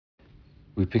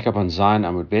We pick up on Zayin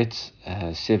Amud Bet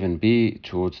 7b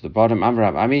towards the bottom.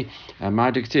 Amrav Ami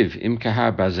Ma'adiktiv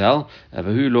Imkaha Bazel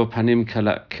Vahu Lo Panim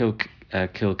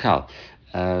Kilkal.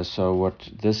 So what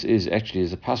this is actually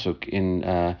is a pasuk in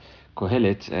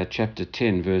Kohelet chapter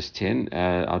 10 verse 10.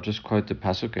 I'll just quote the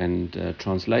pasuk and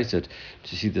translate it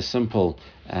to see the simple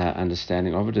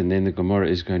understanding of it, and then the Gemara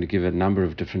is going to give a number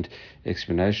of different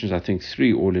explanations. I think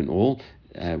three all in all,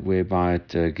 whereby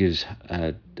it gives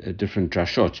different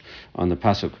drashot on the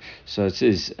pasuk. So it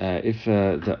says, if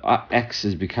the axe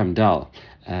has become dull,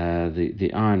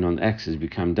 the iron on the axe has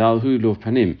become dull, hu lo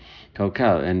panim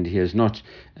kalkal, and he has not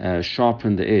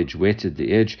sharpened the edge, wetted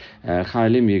the edge,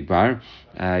 chayalim yigbar,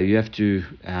 you have to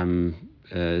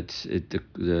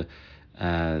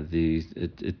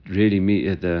it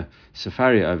really the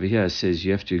Safari over here says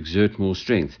you have to exert more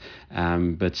strength,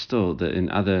 but still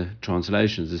in other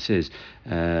translations it says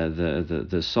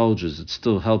the soldiers, it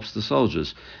still helps the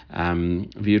soldiers.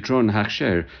 V'yitron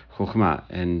haksher chokhmah,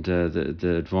 and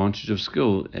the advantage of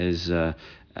skill is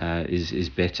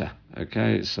better.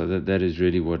 Okay, so that is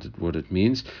really what it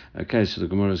means. Okay, so the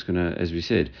Gemara is going to, as we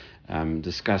said,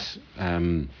 discuss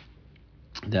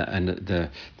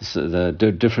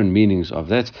the different meanings of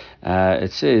that.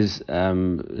 It says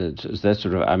that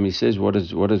sort of Ami says, what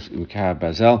does Imkar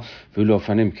Bazel Vulo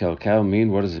Fanim Kelkel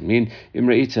mean? What does it mean?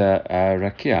 Imraita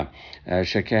Rakia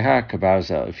Shekeha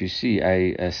Kabazel. If you see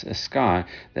a sky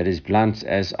that is blunt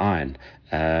as iron,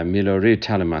 Milorid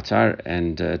Talamatar,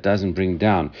 and doesn't bring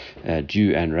down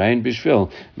dew and rain. Bishvil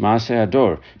Maase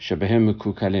Ador Shabehem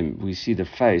Kukalim. We see the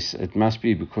face. It must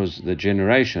be because the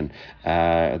generation,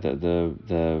 the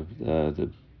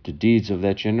deeds of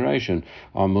that generation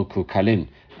are mukukalim,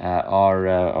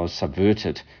 are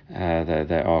subverted,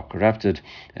 they are corrupted,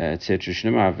 etc.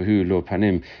 Shnema lo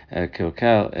panim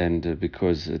kilkal, and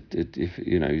because if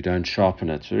you don't sharpen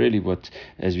it. So really, what,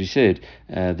 as we said,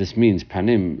 this means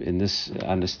panim in this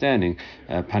understanding.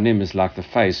 Panim is like the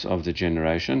face of the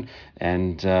generation,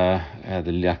 and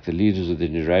like the leaders of the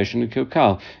generation.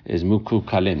 Kilkal is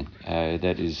mukukalim,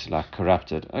 that is like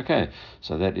corrupted. Okay,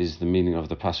 so that is the meaning of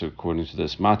the pasuk according to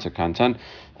this. Mata kantan.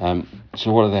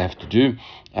 So what do they have to do?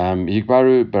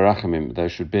 Yigbaru barachamim, they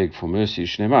should beg for mercy.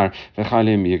 Shnemar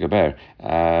v'chalim yigaber,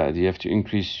 you have to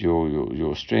increase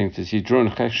your strength. Is hidron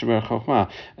cheshmer chokhmah,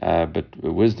 but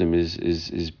wisdom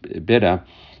is better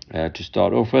to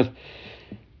start off with.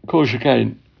 Kol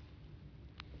shekain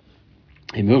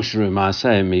it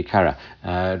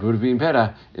would have been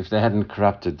better if they hadn't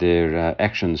corrupted their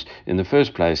actions in the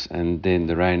first place, and then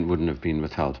the rain wouldn't have been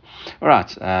withheld. All right,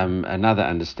 another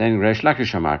understanding. Reish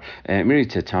Lakish Amar,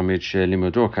 Mirite Talmid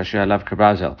Limodor Kasher Alav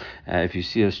Kabazel. If you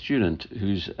see a student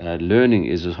whose learning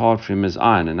is as hard for him as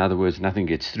iron, in other words, nothing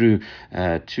gets through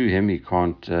to him, he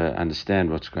can't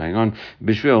understand what's going on.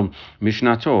 Bishvil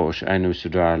Mishnato She'enu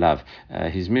Sudar Alav.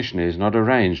 His Mishnah is not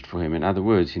arranged for him. In other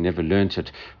words, he never learnt it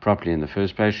properly in the first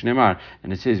place.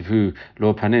 And it says who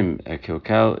lo panim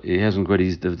kilkal, he hasn't got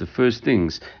the first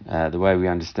things the way we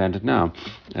understand it now,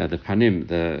 the panim,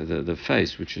 the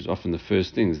face, which is often the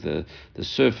first things, the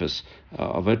surface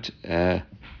of it.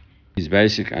 His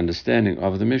basic understanding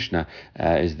of the Mishnah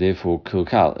is therefore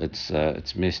kilkal.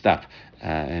 It's messed up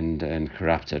and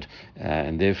corrupted,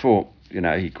 and therefore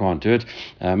he can't do it.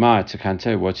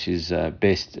 What's his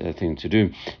best thing to do?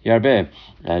 Yarbe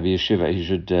yeshiva, he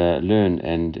should learn,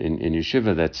 and in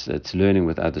yeshiva that's learning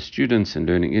with other students and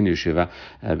learning in yeshiva,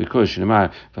 because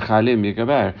Shnemar v'chalim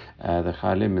yigaber, the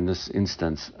chalim in this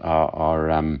instance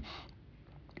are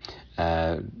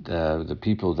the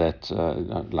people that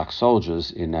like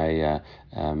soldiers in a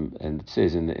and it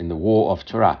says in the war of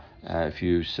Torah. If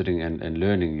you're sitting and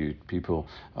learning, people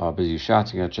are busy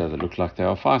shouting at each other, look like they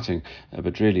are fighting,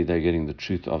 but really they're getting the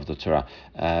truth of the Torah.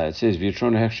 It says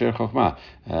V'yitron hechsher chokhmah,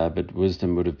 but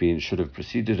wisdom should have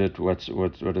preceded it. What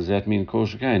does that mean? Kol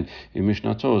shekain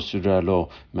Mishnato Sudra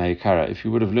Lo Meikara. If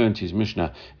you would have learned his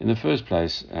Mishnah in the first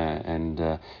place, and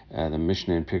the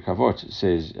Mishnah in Pirkei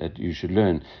says that you should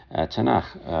learn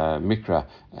Tanakh, Mikra,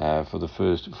 for the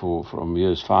first from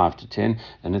years 5 to 10,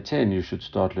 and at 10 you should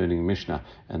start learning Mishnah,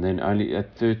 and then only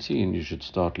at 13 you should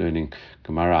start learning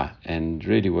Gemara. And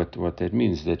really what that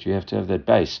means is that you have to have that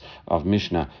base of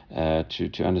Mishnah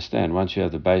to understand. Once you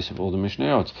have the base of all the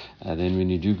Mishnayot, then when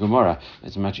you do Gemara,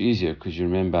 it's much easier, because you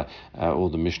remember all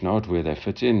the Mishnayot, where they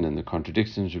fit in, and the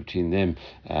contradictions between them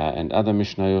and other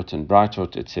Mishnayot and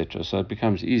Braitot, etc. So it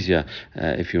becomes easier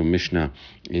if your Mishnah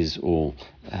is all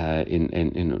in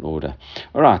an order.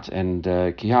 All right, and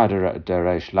Kihada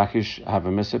Reish Lakish have a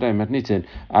Mesadeh Matnitin,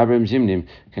 Abram Zimnim,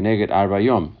 Keneged Arba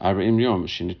Yom, Arba'im Yom,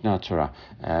 Shinitna Torah.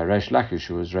 Reish Lakish,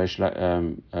 who was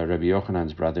Rabbi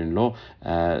Yochanan's brother-in-law,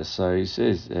 so he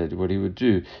says what he would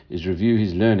do is review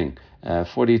his learning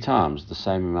 40 times, the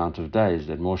same amount of days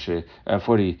that Moshe,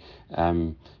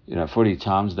 40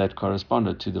 times that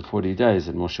corresponded to the 40 days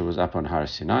that Moshe was up on Har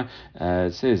Sinai.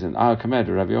 It says, and Kamed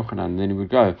Rabbi Yochanan, and then he would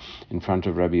go in front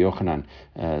of Rabbi Yochanan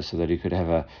so that he could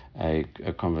have a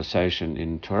conversation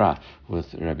in Torah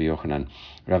with Rabbi Yochanan.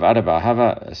 Rav Adaba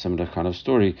Hava, a similar kind of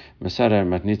story. Masada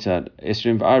Matnita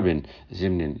Esrim V'Arbin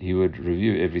Zimnin. He would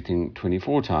review everything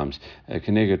 24 times.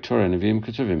 Keneged Torah Nevi'im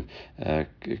Ketuvim,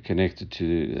 connected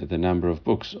to the number of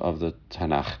books of the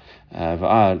Tanakh.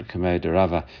 Va'al Kamed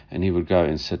Rava, and he would go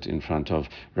and sit in front of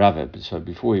Rava. So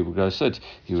before he would go sit,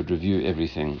 he would review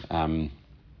everything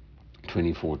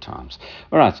 24 times.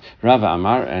 All right, Rava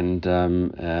Amar, and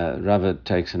Rava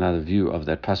takes another view of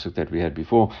that pasuk that we had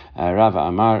before. Rava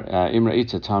Amar, Imra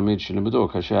Ita Talmid Shilimudo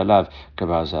Kasher Alav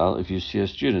Kabazel. If you see a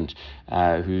student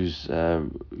whose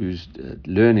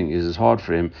learning is as hard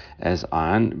for him as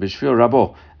iron, Bishvil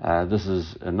Rabo. This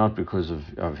is not because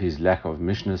of his lack of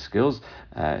Mishnah skills,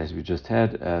 as we just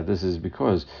had. This is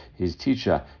because his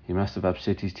teacher, he must have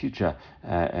upset his teacher,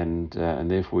 and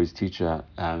therefore his teacher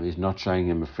is not showing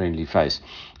him a friendly face.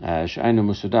 It's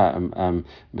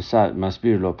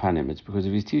because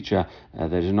of his teacher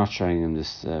that is not showing him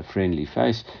this friendly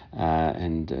face,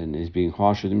 and is being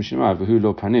harsh with him.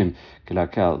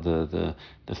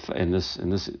 In this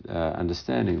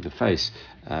understanding, the face,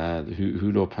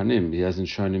 who lo panim, he hasn't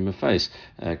shown him a face,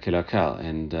 kilakal,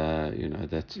 and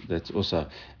that's also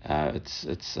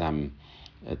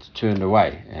it's turned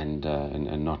away and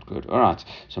not good. All right.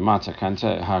 So Mata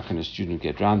Kanta, how can a student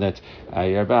get around that?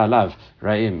 Yerba Alav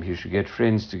Raim, he should get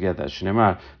friends together.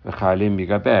 Shnemar v'chalim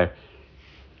bigaber.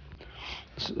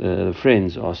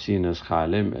 Friends are seen as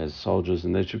chayalim, as soldiers,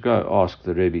 and they should go ask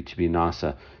the Rebbe to be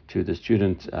nicer to the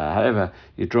student. However,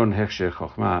 Yidron Hechsher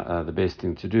Chochma, the best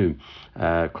thing to do,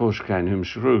 Kol Shkain Hum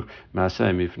Shruch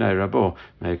Masay Mifnei Rabo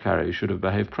Meikara, he should have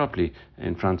behaved properly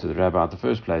in front of the rabbi in the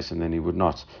first place, and then he would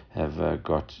not have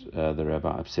got the rabbi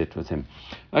upset with him.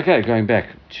 Okay, going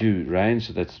back to rain,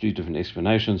 so that's three different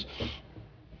explanations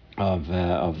of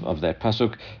that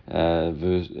pasuk,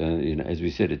 as we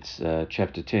said, it's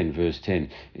chapter 10, verse 10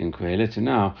 in Kohelet. And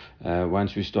now,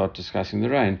 once we start discussing the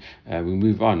rain, we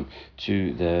move on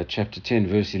to the chapter 10,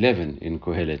 verse 11 in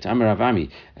Kohelet. Amar Avami,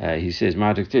 he says,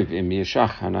 Ma'adiktiv im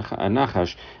yeshach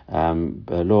anachash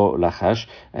lo lachash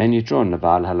en yitron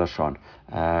nabal halashon.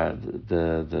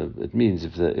 It means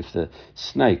if the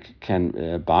snake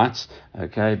can bite,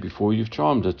 okay, before you've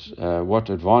charmed it, what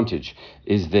advantage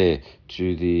is there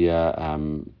to the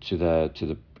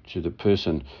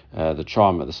person, the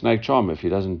charmer, the snake charmer? If he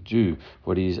doesn't do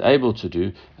what he's able to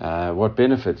do, what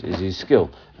benefit is his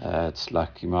skill? It's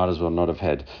like he might as well not have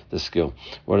had the skill.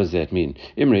 What does that mean?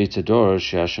 Imri Tador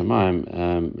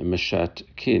Shashamayim Meshat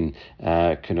Kin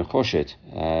Kenachoshet.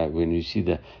 When you see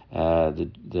the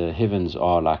heavens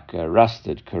are like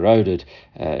rusted, corroded,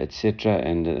 etc.,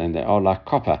 and they are like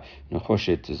copper.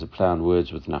 Nechoshet is a play on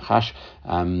words with nachash.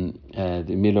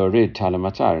 The milo red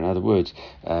talamatar. In other words,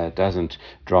 doesn't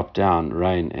drop down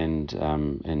rain and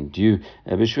dew.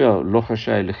 Bishvil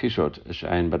lochashay lechishot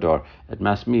she'ain bador. It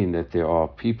must mean that there are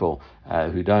people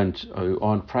who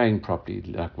aren't praying properly,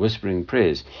 like whispering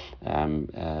prayers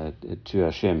to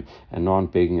Hashem, and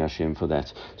aren't begging Hashem for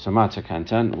that. So Mata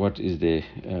Kantan,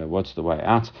 what's the way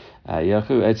out? You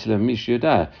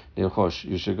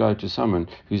should go to someone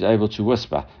who's able to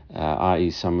whisper,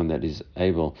 i.e. someone that is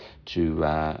able to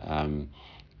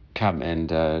come and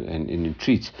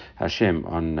entreat Hashem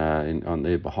on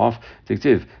their behalf.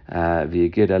 Tiktiv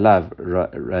v'yeged alav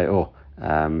ra'o,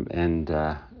 and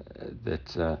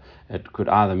that it could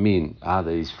either mean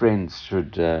his friends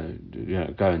should go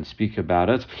and speak about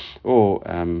it, or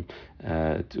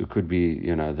it could be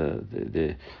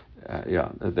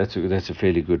that's a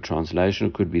fairly good translation.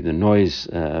 It could be the noise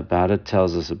about it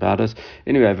tells us about it.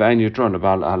 Anyway, going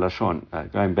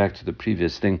back to the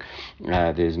previous thing,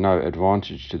 there's no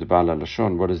advantage to the Baal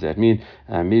HaLashon. What does that mean?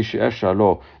 If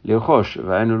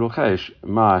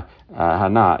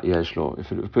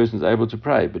a person is able to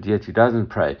pray, but yet he doesn't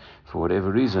pray for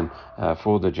whatever reason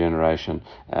for the generation,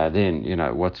 then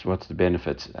what's the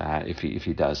benefit if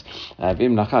he does? And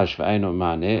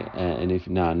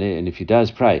if he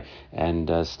does pray, and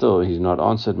still he's not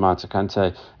answered.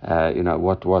 Matzakante,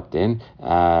 what then?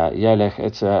 Yelech,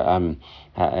 it's a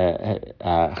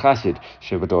chassid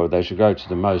shebador. They should go to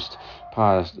the most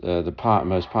pious,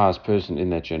 most pious person in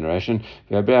that generation.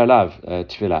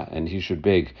 Tefillah, and he should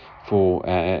beg for,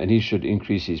 and he should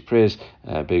increase his prayers,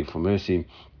 beg for mercy.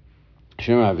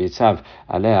 Shema v'itzav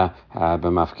alea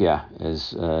b'mafkia,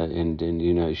 as and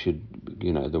you should,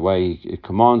 the way he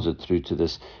commands it through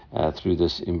this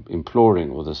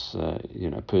imploring, or this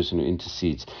person who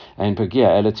intercedes. And pagia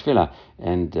el tefillah,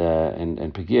 and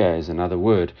pagia is another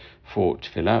word for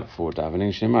tefillah, for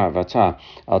davening. Shema v'ata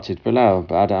al titpilal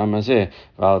ba'adam hazeh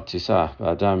v'al tisa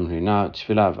ba'adam rina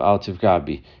tefillah v'al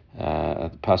tivgabi,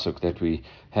 the pasuk that we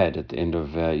had at the end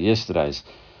of yesterday's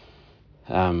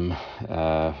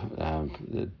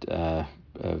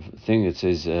thing. It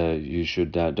says you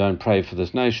should don't pray for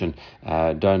this nation,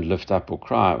 don't lift up or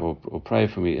cry or pray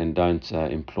for me, and don't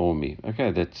implore me.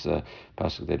 Okay, that's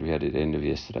pasuk that we had at the end of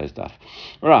yesterday's daf.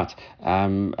 All right.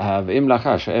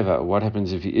 What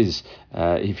happens if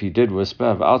he did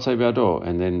whisper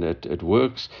and then it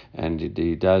works, and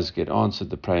he does get answered,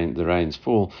 the rains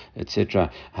fall,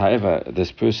 etc. However,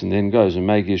 this person then goes and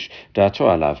magish dato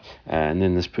alav, and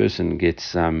then this person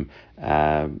gets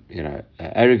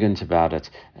arrogant about it,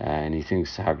 and he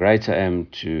thinks how great I am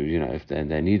to, if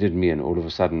they needed me, and all of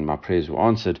a sudden my prayers were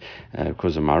answered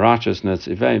because of my righteousness.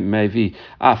 If maybe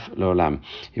af lolam,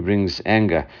 he brings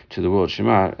anger to the world.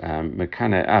 Shema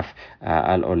mekane af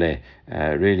al ole.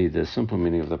 Really, the simple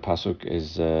meaning of the pasuk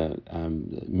is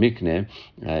mikne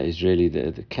is really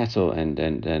the cattle,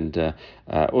 and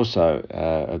also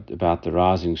about the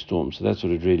rising storm. So that's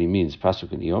what it really means.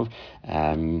 Pasuk in Eov.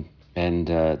 And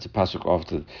it's a pasuk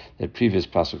after the previous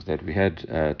pasuk that we had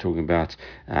talking about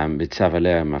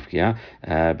mitzavaleh mafkia,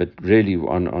 but really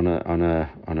on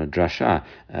a drasha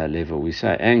level, we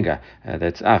say anger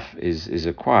that's af is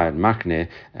acquired makne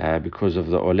because of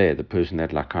the ole, the person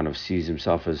that kind of sees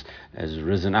himself as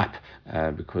risen up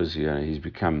because he's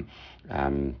become.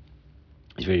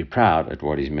 He's very proud at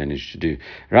what he's managed to do.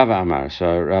 Rava Amar.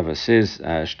 So Rava says,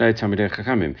 Shnei Talmidei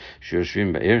Chachamim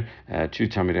sheyoshvim ba'ir, two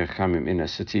Talmidei Chachamim in a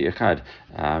city echad,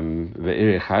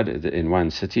 ba'ir echad, in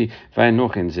one city,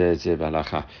 v'enochin zeh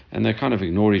b'halacha, and they kind of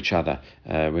ignore each other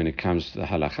when it comes to the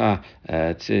halacha.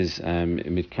 It says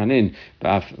mitkanin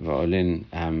ba'af v'olin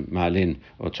ma'alin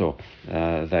oto.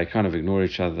 They kind of ignore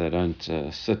each other. They don't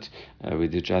sit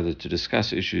with each other to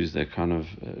discuss issues. They kind of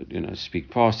speak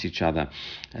past each other.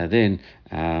 Then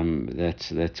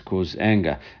that's caused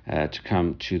anger to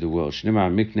come to the world.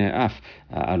 Shnimar mikne af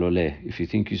alole. If you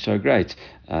think you're so great,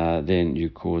 then you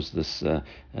cause this.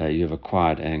 You have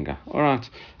acquired anger. All right.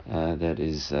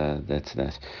 That's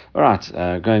that. All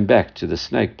right, going back to the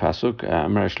snake pasuk,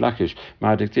 Amarash Lakish,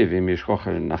 Ma'adiktiv, Im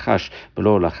Yishkocher Nachash,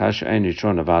 Below Lachash, Ein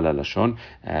Yitron Avala Lashon.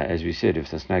 As we said,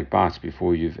 if the snake bites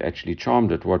before you've actually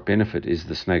charmed it, what benefit is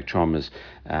the snake charmer's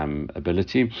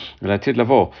ability? Latid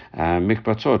Lavo,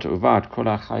 Mikbatot, Uvad, Kol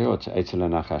HaChayot, Eitel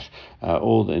Nachash.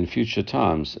 All in future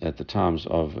times, at the times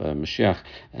of Mashiach,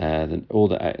 all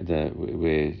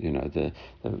where the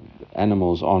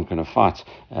animals aren't going to fight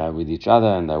with each other,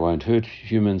 and they won't hurt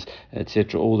humans,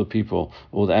 etc. All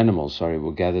the animals,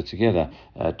 will gather together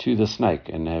to the snake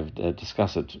and have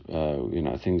discuss it,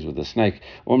 things with the snake.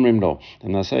 Omrim lo,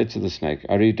 and they say to the snake,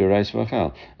 Ari dereis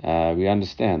v'achal. We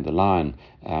understand the lion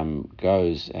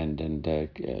goes and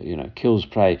kills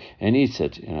prey and eats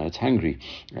it. It's hungry,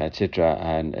 etc.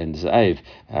 And zaev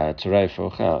tereif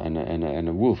v'achal, and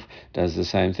a wolf does the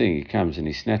same thing. He comes and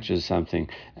he snatches something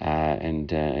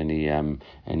and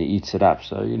he eats it up.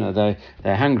 So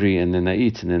they're hungry, and then they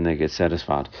eat, and then they get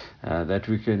satisfied. That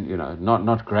we can,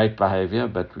 not great behavior,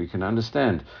 but we can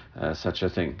understand such a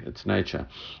thing. It's nature.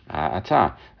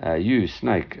 Ata, you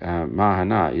snake,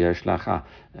 mahana yesh lacha.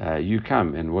 You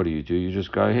come, and what do? You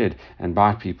just go ahead and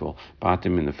bite people, bite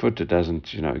them in the foot. It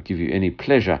doesn't, give you any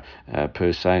pleasure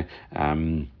per se.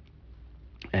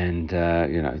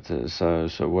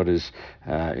 So what is,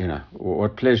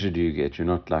 what pleasure do you get? You're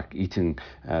not like eating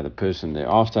the person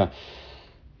thereafter.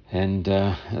 And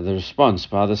the response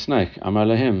by the snake, Amar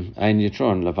lahim, ein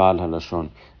yitron laval halashon.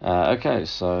 Okay,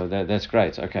 so that's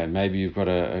great. Okay, maybe you've got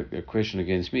a question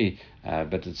against me,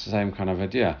 but it's the same kind of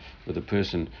idea with a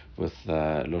person with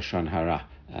lashon hara.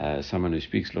 someone who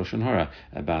speaks lashon hara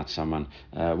about someone,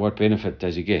 what benefit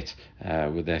does he get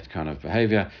with that kind of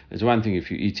behavior? It's one thing if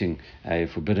you're eating a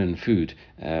forbidden food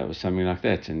or something like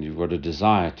that, and you've got a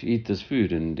desire to eat this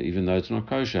food, and even though it's not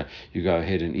kosher, you go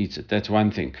ahead and eat it. That's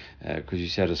one thing, because you're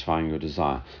satisfying your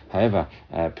desire. However,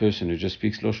 a person who just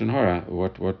speaks lashon hara,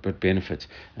 what benefit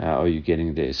are you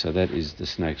getting there? So that is the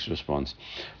snake's response.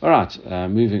 All right,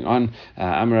 moving on.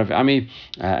 Amar Rav Ami,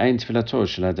 ein tfilato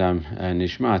shel adam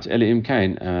nishmat ele im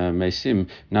kain mesim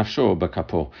nafsho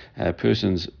b'kapo. A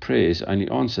person's prayer is only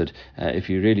answered if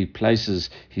he really places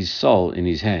his soul in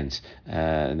his hands.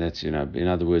 And that's, in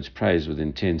other words, prays with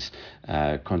intense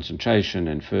concentration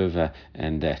and fervor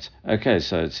and that. Okay,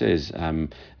 so it says,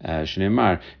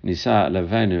 Shneimar Nisa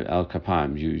Lavenu Al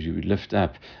Kapam. You lift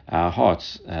up our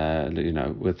hearts,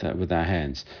 with our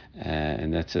hands,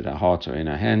 and that's it. Our hearts are in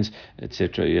our hands,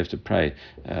 etc. You have to pray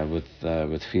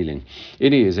with feeling.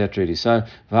 Ini is that really so?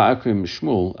 Va'akum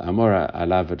Shmuel Amora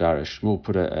Alav Adara. Shmuel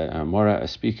put a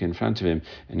speaker in front of him,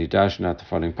 and he dashed out the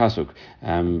following pasuk.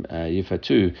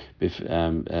 Yifatu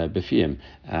Befiem.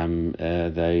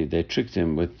 They tricked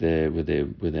him with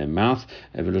their mouth,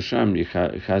 and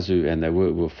they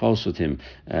were false with him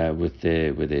with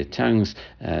their tongues,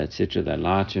 etc. They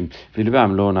lied to him.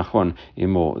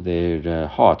 Their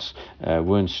hearts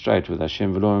weren't straight with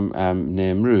Hashem, and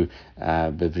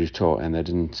they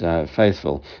didn't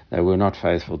faithful. They were not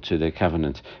faithful to their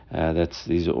covenant.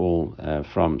 These are all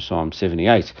from Psalm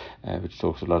 78, which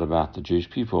talks a lot about the Jewish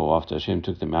people after Hashem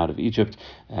took them out of Egypt.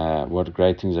 What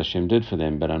great things Hashem did for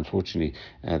them, but unfortunately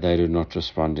they did not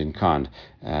respond in kind.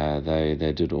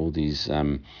 They did all these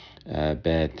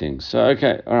bad things. So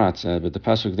okay, all right. But the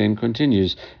pasuk then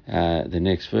continues the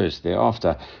next verse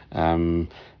thereafter.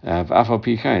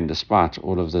 Despite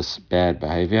all of this bad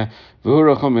behavior,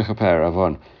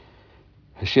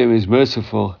 Hashem is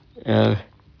merciful. The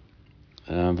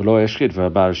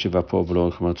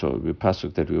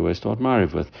pasuk that we always start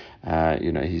Mariv with,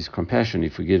 He's compassion, He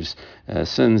forgives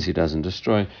sins, He doesn't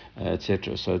destroy,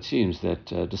 etc. So it seems that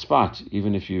despite,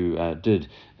 even if you did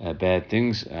bad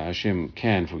things, Hashem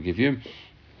can forgive you.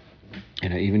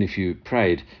 Even if you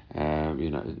prayed,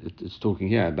 it's talking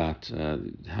here about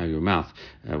how your mouth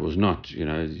was not,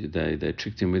 they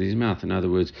tricked him with his mouth. In other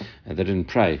words, they didn't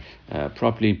pray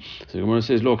properly. So the Gemara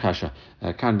says, Lo kasha,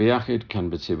 kan b'yachid, kan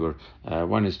b'tzibur.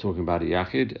 One is talking about a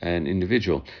yachid, an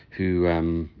individual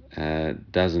who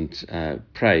doesn't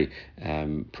pray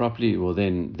properly, well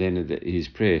then his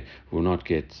prayer will not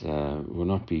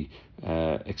be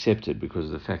accepted, because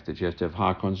of the fact that you have to have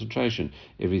high concentration.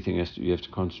 Everything you have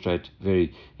to concentrate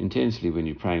very intensely when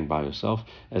you're praying by yourself,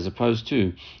 as opposed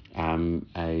to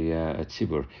a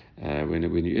tzibur. When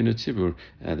you're in a tzibur,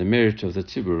 the merit of the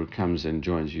tzibur comes and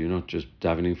joins you. You're not just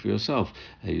davening for yourself,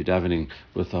 you're davening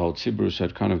with the whole tzibur, so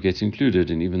it kind of gets included,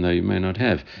 and even though you may not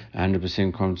have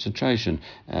 100% concentration,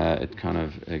 it kind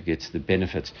of gets the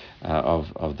benefit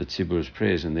of the tzibur's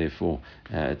prayers, and therefore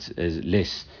it's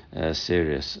less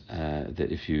serious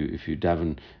that if you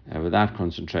daven without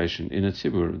concentration in a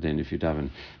tzibur than if you daven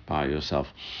by yourself.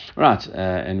 Right,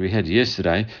 and we had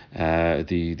yesterday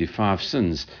the 5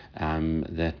 sins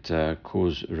that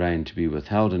cause rain to be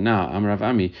withheld, and now Amrav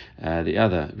Ami,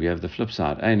 we have the flip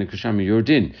side.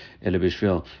 Yordin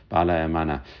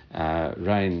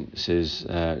rain,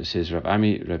 says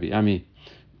Rabbi Ami,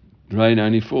 rain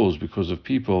only falls because of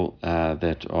people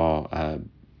that are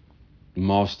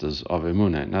masters of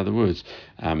emunah. In other words,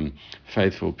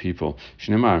 faithful people.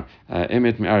 Shneimar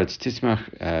emet me'aretz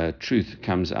tismach, truth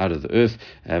comes out of the earth.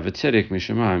 V'tzedek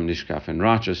mishamayim nishkaf, and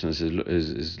righteousness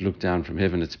is looked down from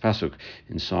heaven. It's pasuk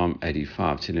in Psalm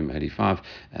 85, Tilim 85.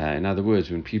 In other words,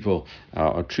 when people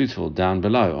are truthful down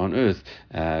below on earth,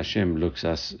 Hashem looks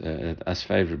at us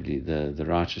favorably. The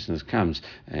righteousness comes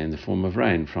in the form of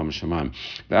rain from Shemaim.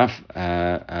 B'af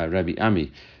Rabbi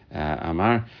Ami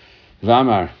Amar.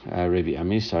 V'amar Rabbi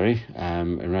Ami,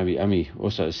 Rabbi Ami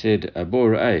also said,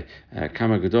 Bora'eh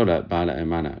kama gedola ba'ala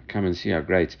emana. Come and see how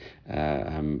great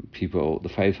people, the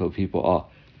faithful people are.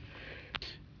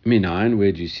 Minayin,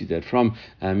 where do you see that from?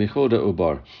 Micholda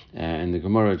Ubar, and the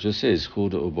Gemara just says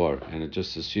Cholda Ubar, and it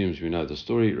just assumes we know the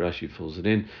story. Rashi fills it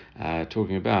in,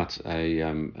 talking about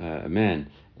a man.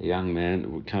 A young man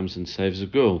who comes and saves a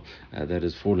girl that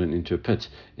has fallen into a pit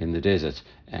in the desert,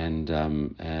 and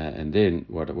then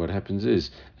what happens is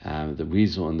the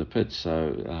weasel in the pit.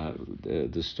 So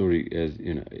the story,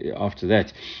 after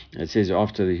that, it says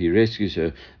after he rescues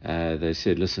her, they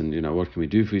said, listen, what can we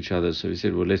do for each other? So he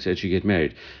said, well, let's actually get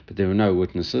married. But there were no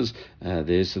witnesses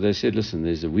there, so they said, listen,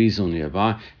 there's a weasel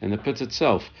nearby, and the pit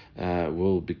itself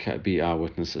will be our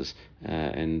witnesses.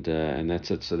 And that's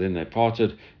it. So then they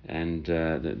parted, and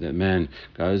the man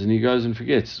goes and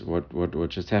forgets what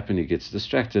just happened. He gets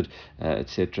distracted,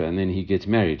 etc. And then he gets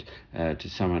married to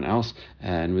someone else,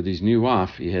 and with his new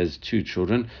wife, he has 2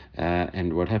 children.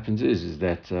 And what happens is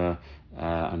that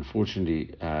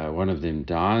unfortunately, one of them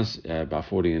dies by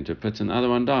falling into a pit, and the other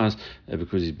one dies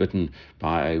because he's bitten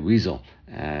by a weasel.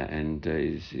 And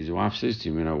his wife says to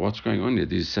him, what's going on here?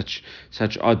 These such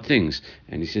odd things.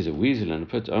 And he says, a weasel in a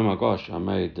pit. Oh my gosh, I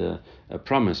made a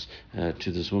promise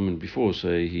to this woman before.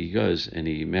 So he goes and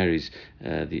he marries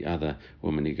the other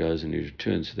woman. He goes and he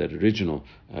returns to that original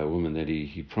woman that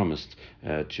he promised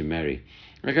to marry.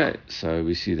 Okay, so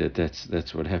we see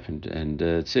that's what happened, and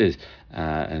it says,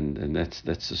 and that's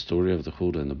the story of the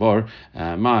Chulda and the Bar.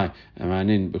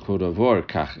 Ma'anin b'Chulda vor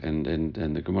kach, and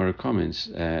the Gemara comments,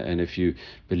 and if you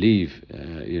believe,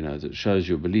 that shows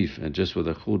your belief, and just with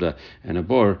a Chulda and a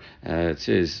Bar, it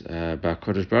says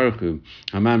b'Kodesh Baruch Hu,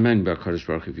 Amen b'Kodesh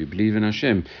Baruch Hu. If you believe in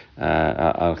Hashem,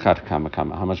 al chat kama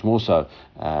kama. How much more so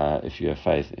if you have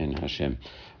faith in Hashem?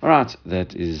 All right,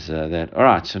 that is that. All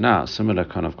right, so now similar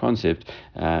kind of concept,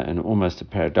 and almost a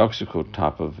paradoxical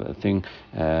type of thing.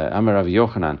 Amar Rav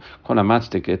Yochanan, kol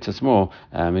hamatzik et atzmo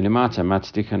milamata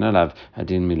matzikan alav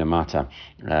hadin milamata.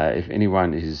 If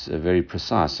anyone is very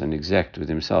precise and exact with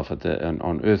himself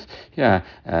on earth,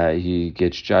 he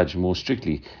gets judged more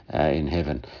strictly in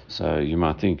heaven. So you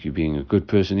might think you're being a good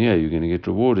person here, you're going to get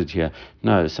rewarded here.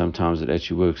 No, sometimes it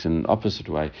actually works in an opposite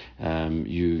way.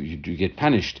 You do get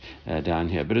punished down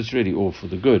here. But it's really all for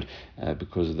the good,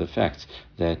 because of the fact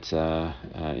that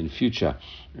in future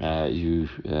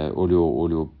all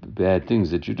your bad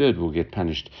things that you did will get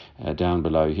punished down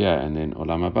below here, and then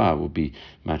Olam Haba will be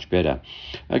much better.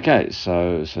 Okay,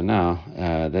 so now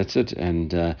that's it,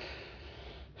 and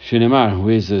Shinemar,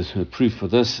 where's the proof for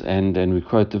this? And we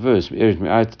quote the verse: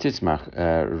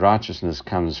 righteousness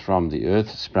comes from the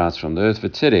earth, sprouts from the earth. For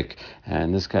tzedek,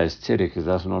 in this case, tzedek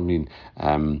does not mean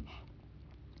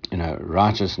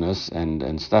righteousness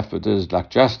and stuff, but it is like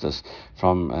justice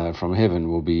from heaven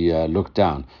will be looked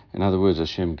down. In other words,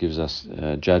 Hashem gives us,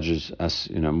 judges us,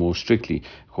 more strictly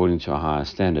according to a higher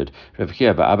standard. Rav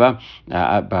Chia bar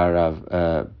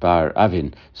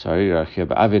Avin, Rav Chia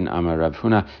bar Avin Amar Rav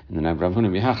Huna, and then Rav Huna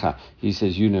mihacha. He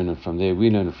says, you learn it from there. We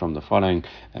learn it from the following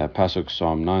pasuk,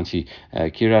 Psalm 90.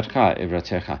 Kiratcha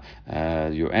evratecha.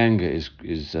 Your anger is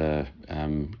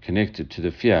connected to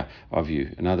the fear of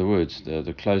you. In other words,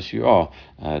 the closer you are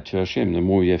to Hashem, the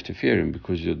more you have to fear Him,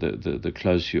 because the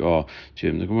closer you are to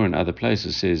Him. The Gemara in other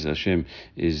places says Hashem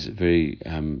is very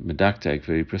medactic,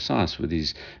 very precise with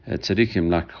His tzaddikim,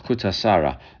 like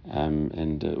chutasara,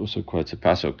 and also quotes a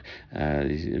pasuk.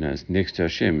 It's next to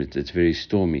Hashem. It's very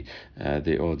stormy.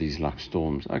 There are these like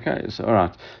storms. Okay, so all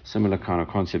right, similar kind of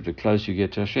concept. The closer you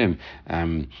get to Hashem,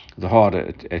 the harder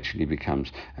it actually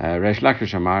becomes. Reish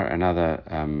Lakish Amar, another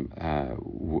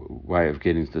way of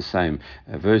getting to the same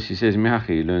verse. He says, Mihachi,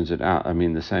 he learns it out. I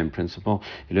mean, the same principle.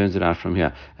 He learns it out from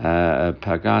here.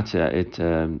 Pagata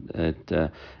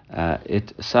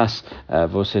it sas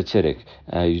vosetzedek.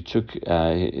 You took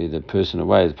the person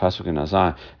away. The pasuk in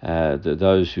Isaiah,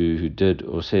 those who did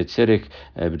or said tzedek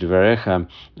b'dvarecha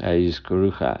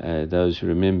yizkorucha. Those who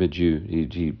remembered you,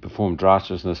 he performed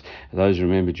righteousness. Those who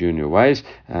remembered you in your ways.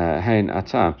 Hein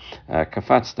ata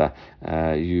kafatzta.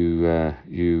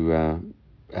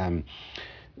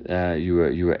 You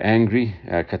were angry,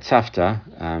 katzafta.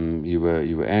 You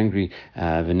were angry,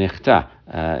 v'nechta,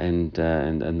 and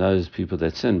those people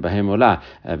that sin, bahem olah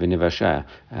v'nevashah,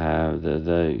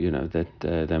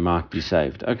 that they might be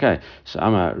saved. Okay, so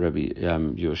Amar Rabbi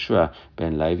Yoshua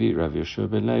ben Levi, Rabbi Yoshua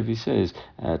ben Levi says,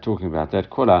 talking about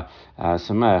that, kola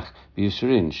samach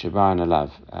b'yisurin sheban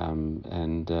alav,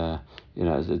 and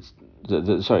it's.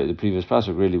 The previous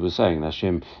pasuk really was saying that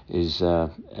Hashem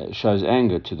shows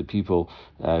anger to the people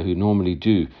who normally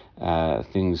do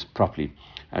things properly.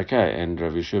 Okay, and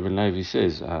Rav Yeshua ben Levi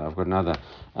says, I've got another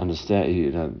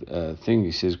thing.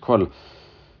 He says,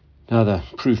 another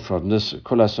proof from this,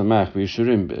 Kol HaSamach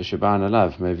v'Yishurim sheban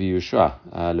alav mevi Yeshua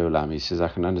le'olam. He says, I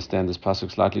can understand this pasuk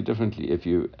slightly differently. If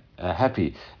you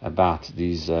happy about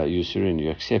these Yusurin. You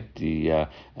accept the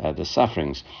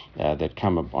sufferings that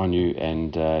come upon you,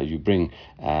 and you bring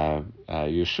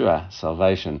Yeshua,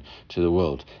 salvation, to the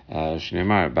world.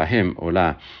 Shneimar Bahim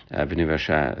Ola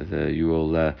V'nivasha. You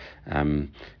will, Bahim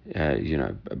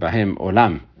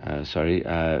Olam.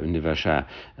 Nivasha.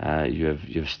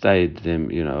 You've stayed them,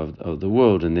 of the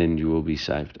world, and then you will be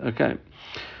saved. Okay.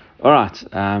 All right.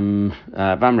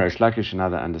 Bamresh Lakish,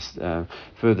 another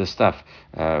further stuff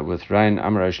with rain.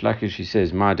 Amresh Lakish, he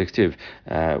says, my dictive,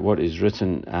 what is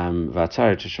written,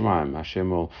 Vatar to Shemaim, Hashem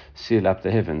will seal up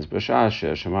the heavens. Bashash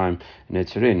Shemaim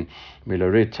Netzerin,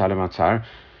 Milorit Talamatar,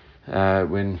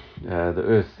 when the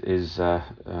earth is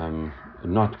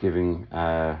not giving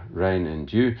rain and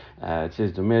dew, it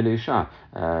says Domeli Isha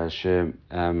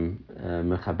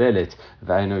Mechabelet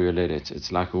Vaino Yoledet.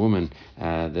 It's like a woman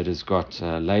that has got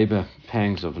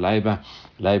pangs of labor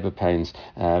pains,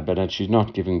 but she's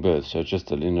not giving birth, so it's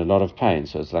just in a lot of pain.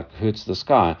 So it's like hurts the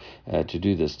sky to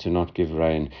do this, to not give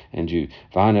rain and dew.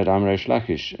 Vahanad Am Reish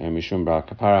Lakish Mishum Bar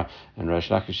Kapara, and Reish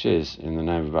Lakish says in the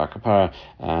name of Bar Kapara,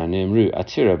 Neemru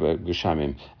Atira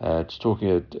Gushamim. It's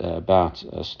talking about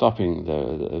stopping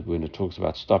when it talks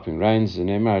about stopping rains, and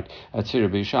Neemru Atira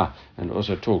Bisha, and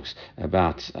also talks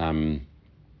about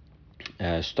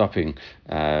stopping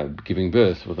giving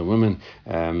birth with a woman,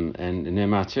 and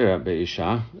Nematira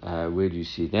Be'isha, where do you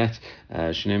see that?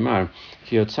 Shneimar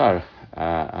Kiotzar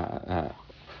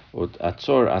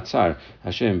Atzar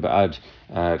Hashem Ba'ad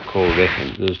Kol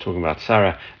Rechem. This is talking about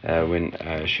Sarah when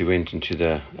she went into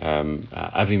the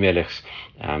Avimelech's,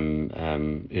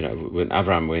 when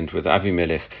Avram went with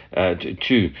Avimelech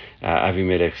to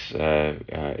Avimelech's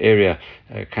area,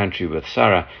 country with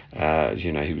Sarah.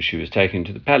 She was taken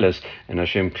to the palace, and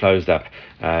Hashem closed up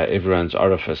everyone's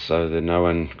orifice so that no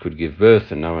one could give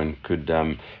birth, and no one could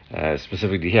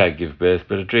specifically here give birth,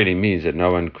 but it really means that no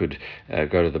one could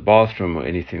go to the bathroom or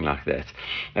anything like that.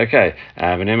 Okay,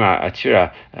 V'nema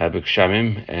Atira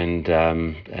B'Kshamim, and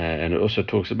it also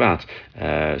talks about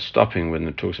stopping when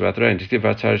it talks about the rain.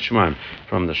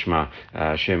 From the Shema,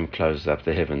 Hashem closed up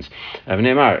the heavens.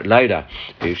 V'nema Leida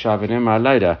V'Yisha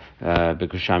Leida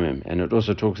B'Kshamim, and it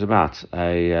also talks about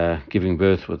giving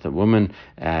birth with a woman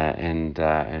and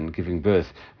giving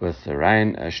birth with the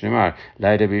rain. Shnemar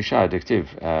Leida B'Yisha Diktiv.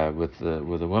 With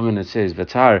the woman, it says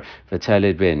Vatar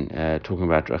Vatalid Ben, talking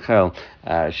about Rachel.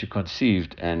 She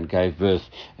conceived and gave birth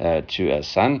to a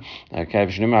son. And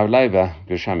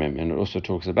it also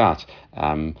talks about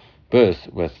birth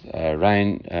with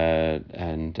rain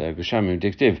and Gushamim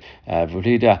Diktiv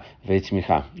Vulida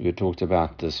Veitmicha. We talked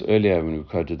about this earlier when we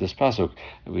quoted this pasuk.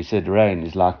 We said rain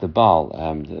is like the Baal,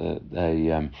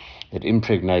 it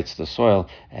impregnates the soil,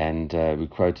 and we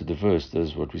quoted the verse.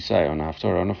 This is what we say on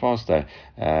Haftorah on a fast day.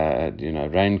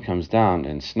 Rain comes down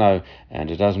and snow,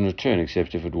 and it doesn't return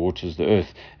except if it waters the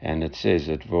earth. And it says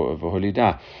that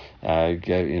Voholida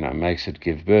makes it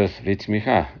give birth,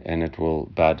 Vitzmicha, and it will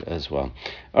bud as well.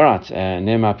 All right,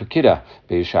 Nema Pekida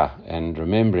Beisha, and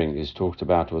remembering is talked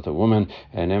about with a woman.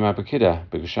 Nema Pekida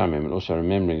Begushamim, and also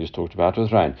remembering is talked about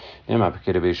with rain. Nema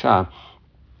Pekida Beisha.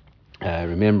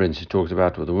 Remembrance is talked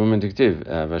about with the woman dictive.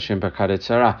 Vashem Pakadet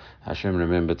Sarah. Hashem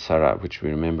remembered Sarah, which we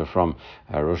remember from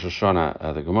Rosh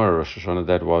Hashanah, the Gemara Rosh Hashanah,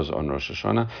 that was on Rosh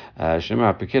Hashanah.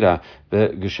 Shema Pekida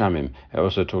Gushamim. It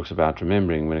also talks about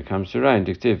remembering when it comes to rain.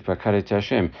 Dictive Pakadet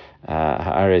Hashem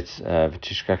Haaretz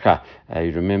V'Tishkaka.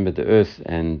 You remember the earth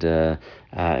and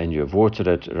you have watered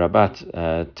it.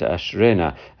 Rabat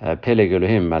Ta'ashrena Peleg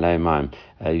Elohim Malay Maim.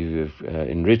 You've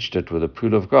enriched it with a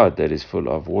pool of God that is full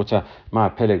of water. Ma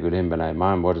Peleg Elohim Malay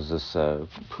Maim. What is this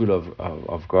pool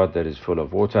of God that is full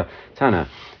of water? Tana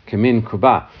Kemin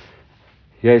Kuba.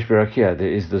 Yesh Barakia,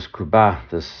 there is this kuba,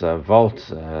 this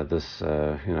vault, this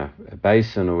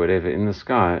basin or whatever in the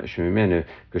sky. Shemimenu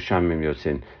Gushamim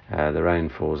Yotzin. The rain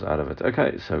falls out of it.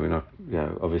 Okay, so we're not.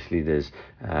 Obviously, there's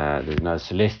no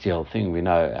celestial thing. We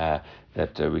know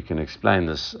that we can explain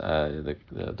this. The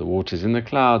waters in the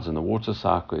clouds and the water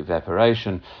cycle,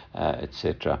 evaporation,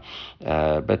 etc.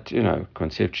 But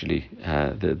conceptually,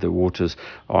 the waters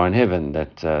are in heaven.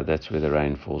 That's where the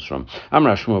rain falls from. I'm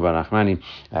Rav Shmuel bar Nachmani,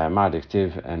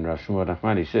 Ma'adiktiv, and Rav Shmuel bar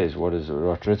Nachmani says,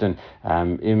 what's written?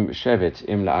 Im shevet,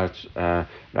 im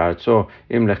la'artzo,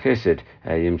 im lechesed,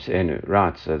 yimseenu.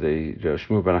 Right. So the Rav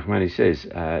Shmuel bar Nachmani says,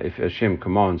 if Hashem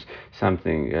commands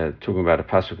something, talking about a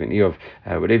pasuk in Eov,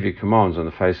 whatever He commands on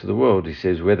the face of the world, He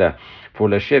says, whether for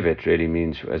lashevet really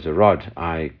means as a rod,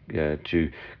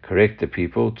 to correct the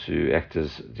people, to act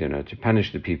as to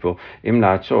punish the people. Im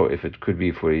la'artzo, if it could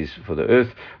be for the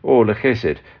earth, or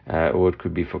lechesed, or it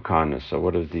could be for kindness. So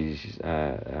what are these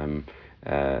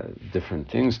different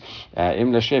things.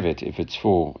 Im Lashevet, if it's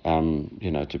for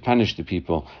to punish the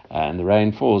people, and the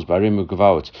rain falls by Rimu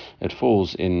Gavaut, it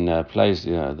falls in places,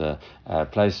 the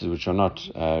places which are not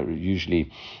usually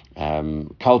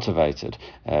cultivated.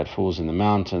 It falls in the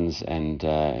mountains and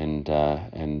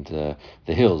the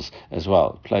hills as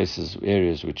well. Places,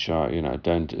 areas which are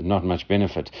don't not much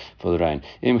benefit for the rain.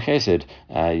 Im chesed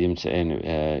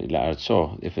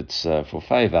if it's for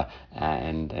favor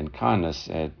and kindness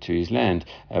to his land,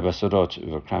 basorot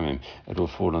uvakramim, it will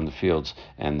fall on the fields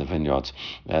and the vineyards.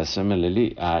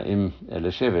 Similarly, im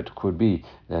leshevet could be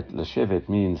that leshevet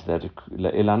means that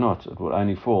elanot, it will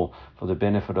only fall for the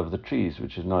benefit of the trees,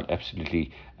 which is not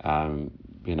absolutely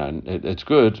it's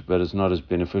good, but it's not as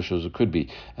beneficial as it could be.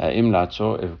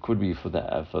 Imlatzo, if it could be for the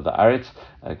aretz,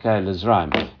 okay,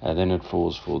 lezraim, then it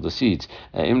falls for the seeds.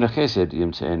 Im lechesed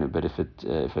yimtzeenu, but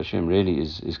if Hashem really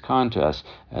is kind to us,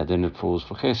 then it falls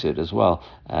for chesed as well,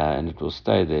 and it will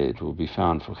stay there. It will be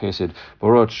found for chesed.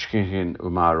 Borot shkichin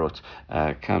umarot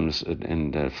comes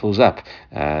and fills up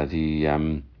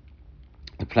the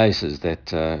places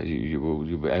that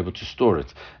you'll be able to store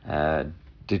it.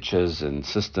 Ditches and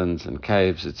cisterns and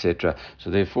caves, etc. So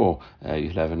therefore,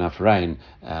 you'll have enough rain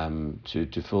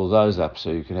to fill those up, so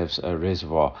you can have a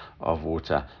reservoir of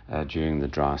water during the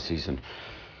dry season.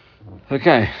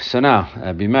 Okay, so now,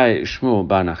 Bimei Shmuel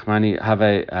Bar Nachmani have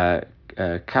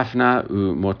Kafna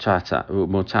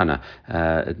Motana.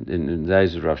 In the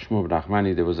days of Rav Shmuel Bar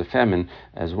Nachmani, there was a famine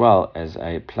as well as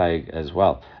a plague as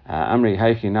well. Amri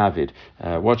Heiki Navid,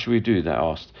 what should we do? They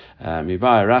asked.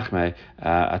 Mibai Rachme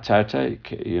Atarte,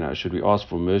 should we ask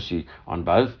for mercy on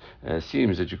both?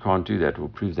 Seems that you can't do that. We'll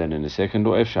prove that in a second.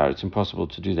 Or Efshar, it's impossible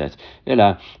to do that.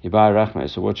 Ella Mibai Rachme.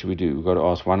 So what should we do? We've got to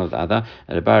ask one or the other.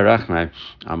 Mibai Rachme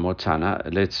Amotana.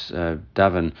 Let's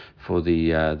daven for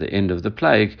the end of the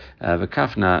plague.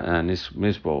 V'kafna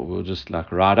Nisbol. We'll just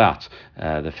ride out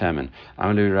the famine.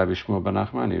 Amli Rabbi Shmuel Bar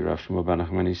Nachmani. Rav Shmuel Bar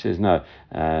Nachmani says no.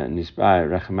 Nisbai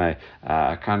Rachme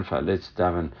Kanfa. Let's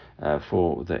daven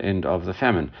for the end of the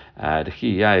famine.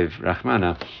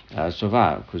 Rachmana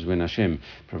Sova, because when Hashem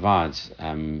provides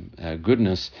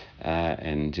goodness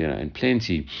and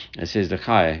plenty, it says the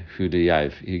Chai Hu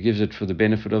Yav, He gives it for the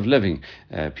benefit of living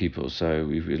people. So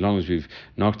as long as we've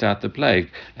knocked out the plague,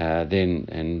 as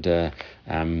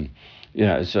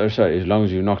long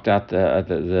as you knocked out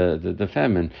the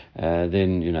famine,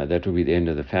 then that will be the end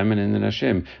of the famine, and then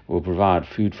Hashem will provide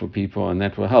food for people, and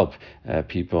that will help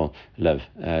people live.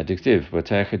 Diktiv,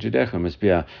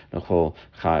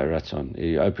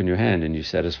 you open your hand and you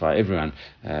satisfy everyone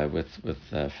with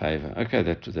favor. Okay,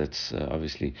 that's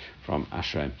obviously from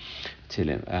Ashrei.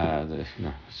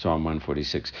 Psalm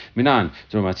 146. Minan,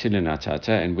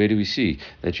 and where do we see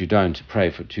that you don't pray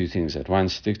for two things at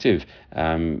once? Diktiv,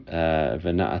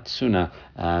 v'na'atsuna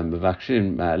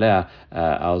b'vakshim ma'alea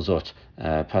al-zot.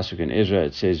 Pasuk in Ezra,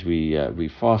 it says we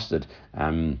fasted.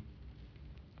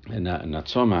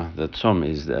 Natsoma, the tzom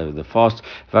is the fast.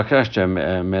 Vakashta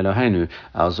Melohenu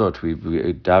alzot.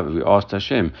 We asked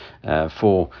Hashem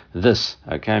for this.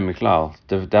 Okay, Miklal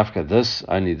Dafka, this,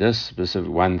 only this specific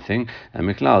one thing. And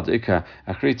Miklal Ika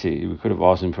Akriti. We could have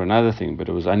asked him for another thing, but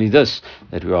it was only this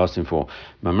that we asked him for.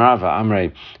 Mamrava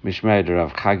Amrei Mishmeid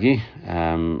Rav Chagi.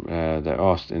 They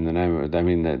asked in the name of,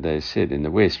 they said in the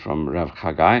west from Rav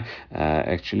Chagai.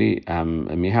 Actually,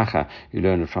 Mihacha. You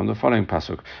learn it from the following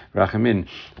pasuk. Rachamin.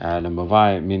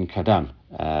 Lamavai min kadam.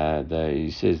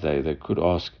 He says they could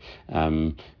ask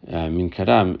min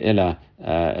kadam ela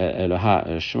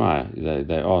Eloha Shema.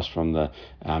 They asked from the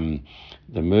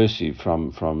mercy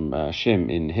from Hashem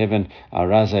in heaven.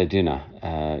 Arazai Dina.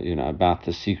 About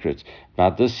the secret.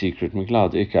 About this secret,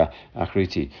 Miklad Ika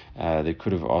Akriti. They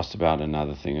could have asked about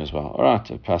another thing as well. All right,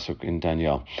 a pasuk in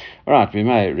Daniel. All right, we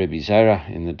may Rebbe Zera,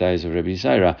 in the days of Rebbe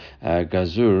Zera,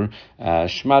 Gazur,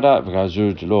 Shmada,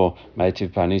 Gazur Dlo,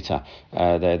 Meitiv Panita.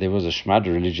 There was a Shmad,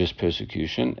 religious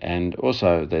persecution, and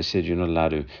also they said you're not allowed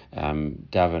to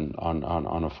daven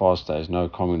on a fast day. There's no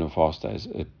communal fast days.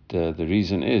 The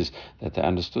reason is that they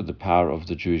understood the power of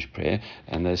the Jewish prayer,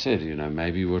 and they said,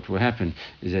 maybe what will happen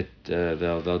is that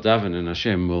they'll daven and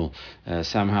Hashem will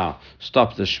somehow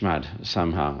stop the shmad,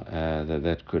 somehow.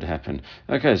 That could happen.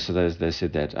 Okay, so they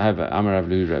said that. However, Amar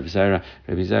Avlu Rabbi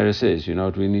Zera says,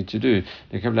 what we need to do?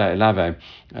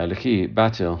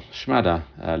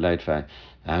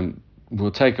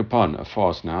 We'll take upon a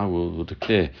fast now. We'll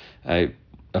declare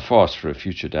a fast for a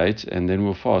future date, and then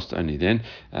we'll fast only then,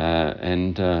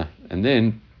 and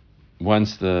then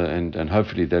once and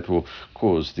hopefully that will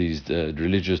cause these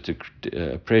religious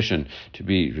oppression to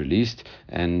be released,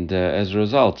 and as a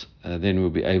result, then we'll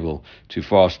be able to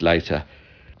fast later.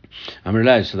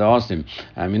 Amrullah, so they asked him,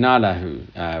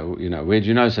 Minalahu, where do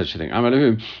you know such a thing?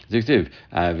 Amalahu, Ziktiv,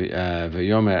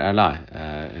 V'yomer Allah.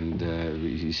 And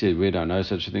he said, where do I know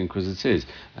such a thing? Because it says,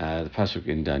 the pasuk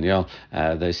in Daniel,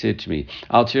 they said to me,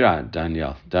 Al tira,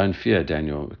 Daniel, don't fear,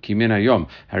 Daniel, Kimena Yom,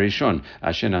 Harishon,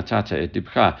 Asher Natata et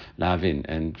Dibcha, Lavin.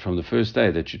 And from the first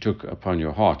day that you took upon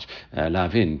your heart,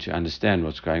 Lavin, to understand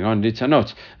what's going on,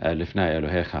 Litanot, Lifnei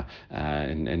Elohecha,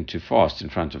 and to fast in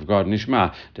front of God,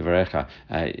 Nishma, Devarecha,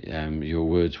 your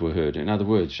words were heard. In other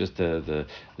words, just the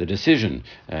decision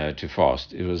to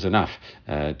fast, it was enough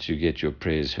to get your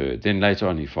prayers heard. Then later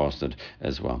on he fasted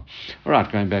as well. All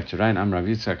right, going back to rain, Rav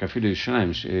Yitzchak, afilu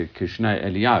shneim kishnei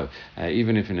Eliyahu,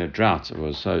 even if in a drought it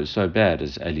was so bad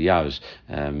as Eliyahu's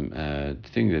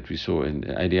thing that we saw in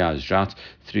Eliyahu's drought,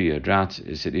 3-year drought,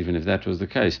 he said even if that was the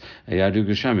case, Yadu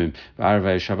Geshamim,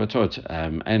 V'arvei Shabbatot,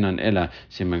 Einan Ela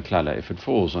Siman Klala, if it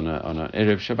falls on an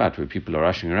Erev Shabbat where people are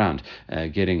rushing around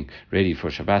getting ready for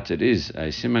Shabbat, it is a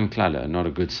Siman Klala, not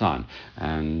a good sign,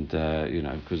 and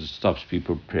because it stops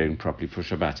people praying properly for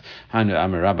Shabbat. Hanu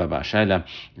Amar Rabba Bar Shaila,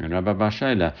 and Rabba Bar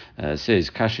Shaila says,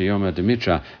 Kasha Yoma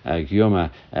Demitra,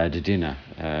 Yoma Dedina,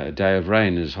 a day of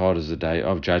rain is hard as the day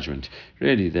of judgment.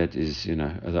 Really, that is,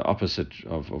 the opposite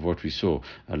of what we saw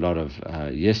a lot of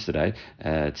yesterday,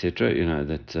 etc.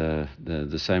 That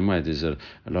the same way there's a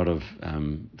lot of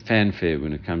fanfare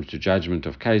when it comes to judgment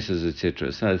of cases,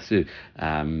 etc. So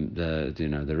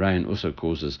the rain also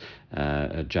causes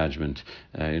a judgment.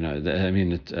 A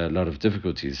lot of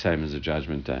difficulties, same as a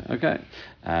judgment day. Okay,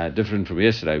 different from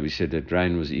yesterday. We said that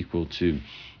rain was equal to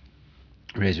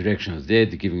resurrection of the dead,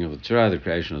 the giving of the Torah, the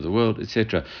creation of the world,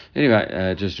 etc. Anyway,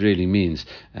 it just really means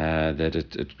that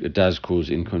it does cause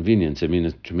inconvenience.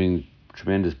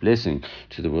 Tremendous blessing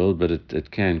to the world, but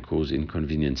it can cause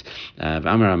inconvenience.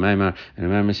 Amar Maimar,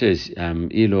 and Maimar says,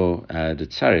 Ilo the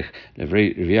tzarich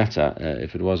levriyata,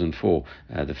 if it wasn't for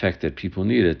the fact that people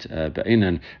need it,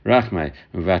 ba'inan rachmei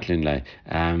mevatlin lei,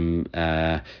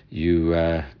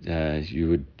 we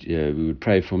would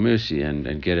pray for mercy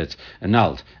and get it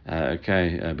annulled,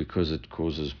 because it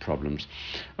causes problems.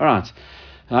 All right.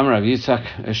 Rav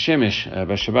Yitzchak, Shemesh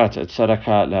b'Shabbat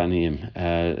tzedakah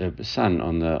la'aniyim. Sun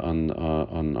on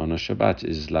a Shabbat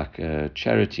is like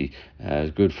charity,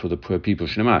 good for the poor people.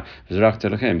 Shnemar v'zrakta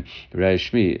lachem rei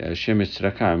shmi shemesh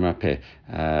tzedakah imrapeh.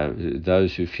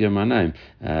 Those who fear my name,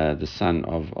 the sun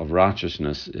of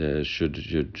righteousness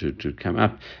should come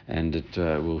up, and it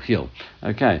will heal.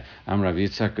 Okay, Rav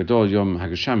Yitzchak Gadol Yom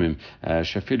Hageshamim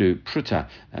Shafilu Pruta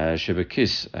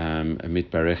Shebekis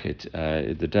Mitbarechet.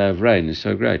 The day of rain is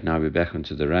so great. Now we're back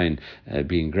onto the rain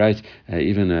being great.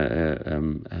 Even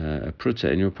a pruta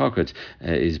in your pocket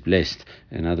is blessed.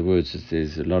 In other words,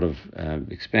 there's a lot of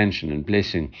expansion and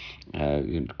blessing.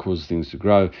 It causes things to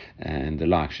grow and the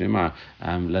like. Shema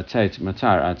latate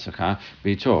matar atzacha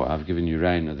v'ito. I've given you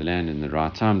rain of the land in the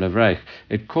right time. Lavreich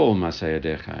it kol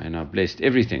masayadecha, and I've blessed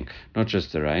everything, not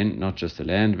just the rain, not just the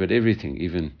land, but everything,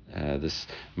 even this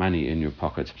money in your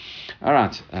pocket. All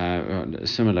right, a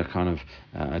similar kind of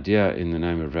idea in the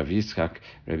name of Rav Yitzchak.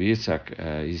 Rabbi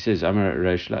Yitzchak, he says, Amar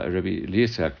Rabbi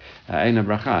Yitzchak, Eina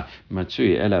bracha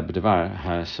matzui ela b'davar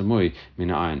hasamui min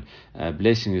ha'ayin.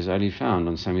 Blessing is only found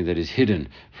on something that is hidden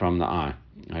from the eye.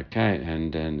 Okay,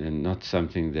 and not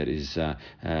something that is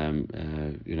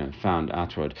found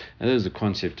outward. And there's the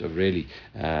concept of really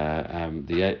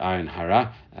the iron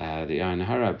hara. The iron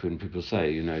hara, when people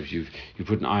say, if you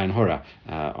put an iron hara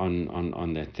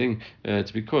on that thing,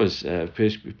 it's because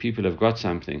people have got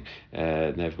something,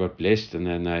 they've got blessed, and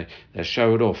then they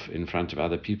show it off in front of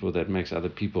other people. That makes other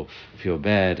people feel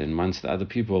bad, and once the other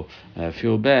people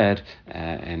feel bad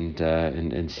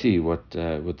and see what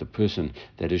the person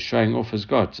that is showing off has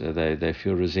got, they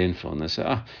feel resentful, and they say,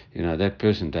 that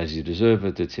person, does he deserve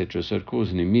it, etc. So it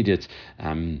causes an immediate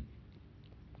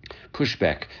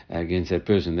pushback against that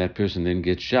person. That person then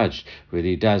gets judged whether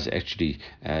he does actually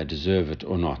deserve it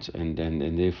or not, and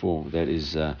therefore that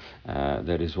is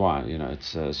why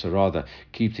it's so rather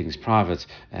keep things private,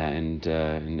 and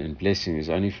blessing is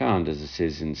only found, as it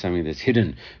says, in something that's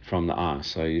hidden from the eye.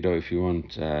 So if you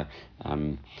want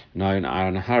known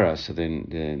iron hara, so then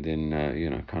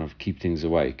kind of keep things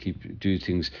away, do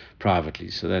things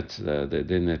privately. So that's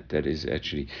then that is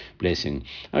actually blessing.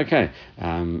 Okay,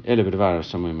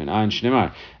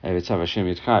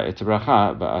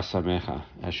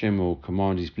 Hashem will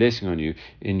command His blessing on you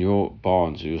in your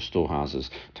barns or your storehouses.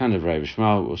 Tan of Rabbi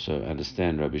Shmuel, also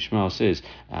understand Rabbi Shmuel says,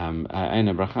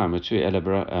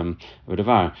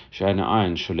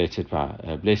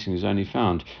 blessing is only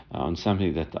found on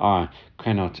something that the eye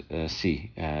cannot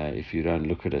see if you don't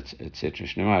look at it, etc.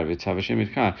 Shneimar v'tzav Hashem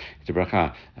itcha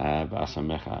bracha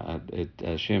b'asamecha.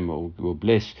 Hashem will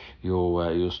bless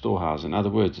your storehouse. In other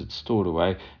words, it's stored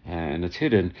away and it's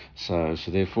hidden. So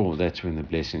therefore, that's when the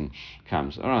blessing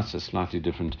comes. All right, so slightly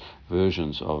different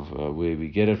versions of where we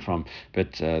get it from,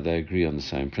 but they agree on the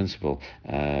same principle.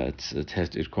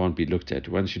 It can't be looked at.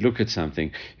 Once you look at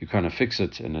something, you kind of fix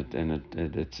it, and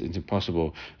it's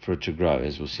impossible for it to grow,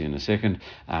 as we'll see in a second.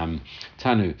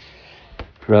 Tanu.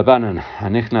 Rabbanan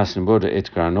hanichnas nimboda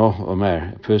et grano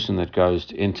omer, a person that goes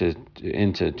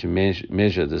to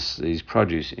measure his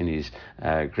produce in his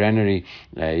granary.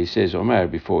 He says Omer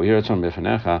before Hiraton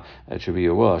befanecha, it should be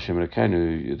your will, Hashem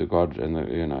Elokeinu, the God and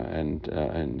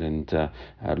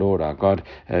Lord our God,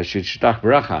 should shtach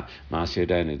bracha ma'aseh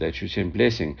yadaynu, that you send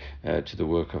blessing to the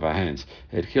work of our hands.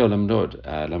 Etchil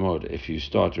lamod, if you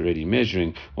start already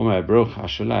measuring, Omer baruch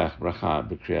hasholach bracha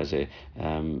b'kriyah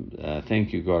zeh,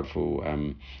 thank you God for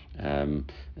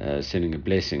sending a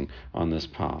blessing on this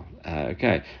pile.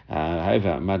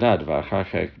 However, madad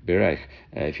v'achachek berech,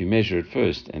 if you measure it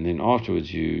first and then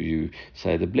afterwards you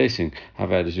say the blessing,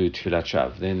 havadazu tfilat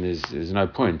shav, then there's no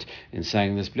point in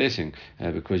saying this blessing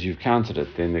because you've counted it.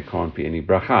 Then there can't be any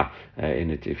bracha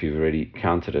in it. If you've already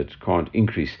counted it, can't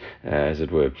increase, as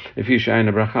it were. If you show a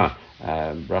bracha,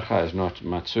 bracha is not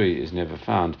matsui, is never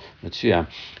found. Matsuya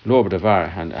lo b'davar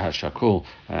hashakul,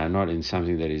 not in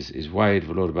something that is weighed.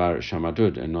 V'lo b'davar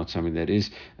shamadud, and not something that is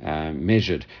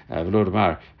measured. V'lo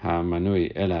b'davar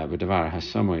hamanui ela b'davar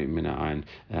hasamui mina'ain,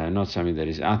 not something that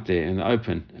is out there in the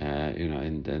open.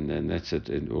 And that's it,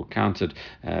 or counted,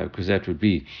 because that would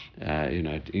be,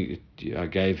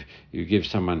 you give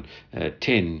someone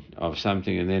 10 of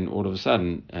something, and then all of a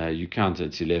sudden you count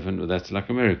it's 11. Well, that's like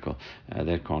a miracle.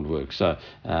 That can't work. So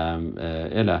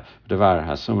ela davar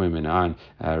hasumim min ayin,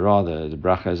 rather the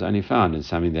bracha is only found in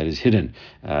something that is hidden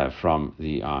from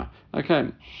the eye.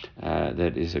 Okay,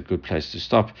 that is a good place to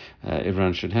stop.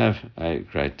 Everyone should have a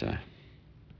great day.